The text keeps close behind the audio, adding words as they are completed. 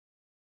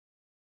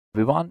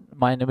Everyone,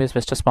 my name is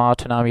Mr.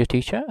 Smart and I'm your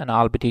teacher, and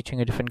I'll be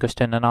teaching a different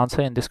question and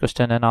answer in this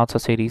question and answer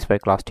series by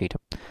Class Teacher.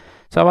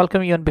 So I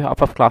welcome you on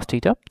behalf of Class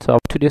Teacher. So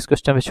today's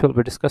question which we'll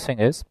be discussing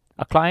is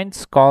a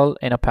client's call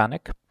in a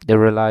panic. They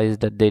realize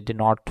that they did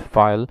not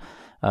file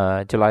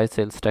July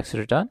sales tax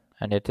return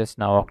and it is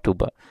now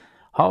October.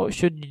 How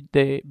should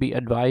they be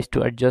advised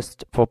to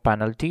adjust for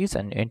penalties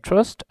and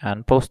interest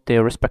and post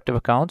their respective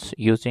accounts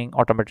using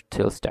automated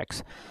sales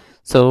tax?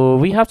 So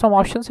we have some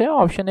options here.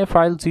 Option A,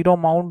 file zero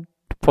amount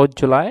for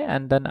July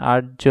and then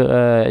add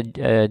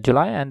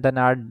July and then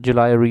add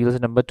July reels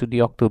number to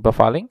the October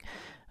filing,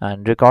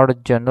 and record a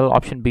journal.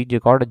 Option B,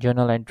 record a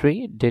journal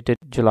entry dated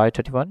July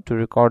 31 to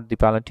record the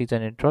penalties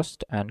and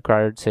interest and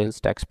credit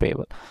sales tax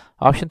payable.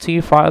 Option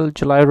C, file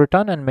July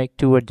return and make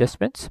 2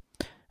 adjustments.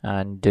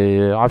 And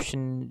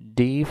option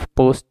D,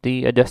 post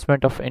the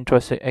adjustment of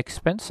interest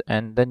expense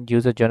and then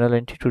use a journal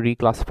entry to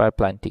reclassify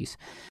penalties.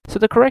 So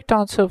the correct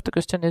answer of the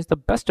question is the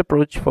best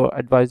approach for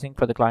advising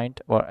for the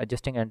client or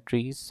adjusting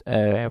entries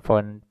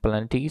for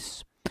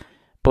penalties,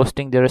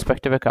 posting their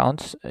respective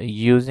accounts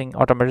using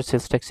automated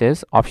sales tax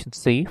is option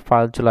C,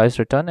 file July's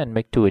return and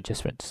make 2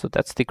 adjustments. So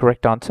that's the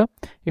correct answer.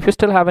 If you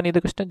still have any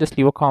other question, just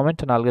leave a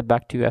comment and I'll get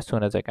back to you as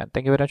soon as I can.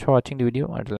 Thank you very much for watching the video. Until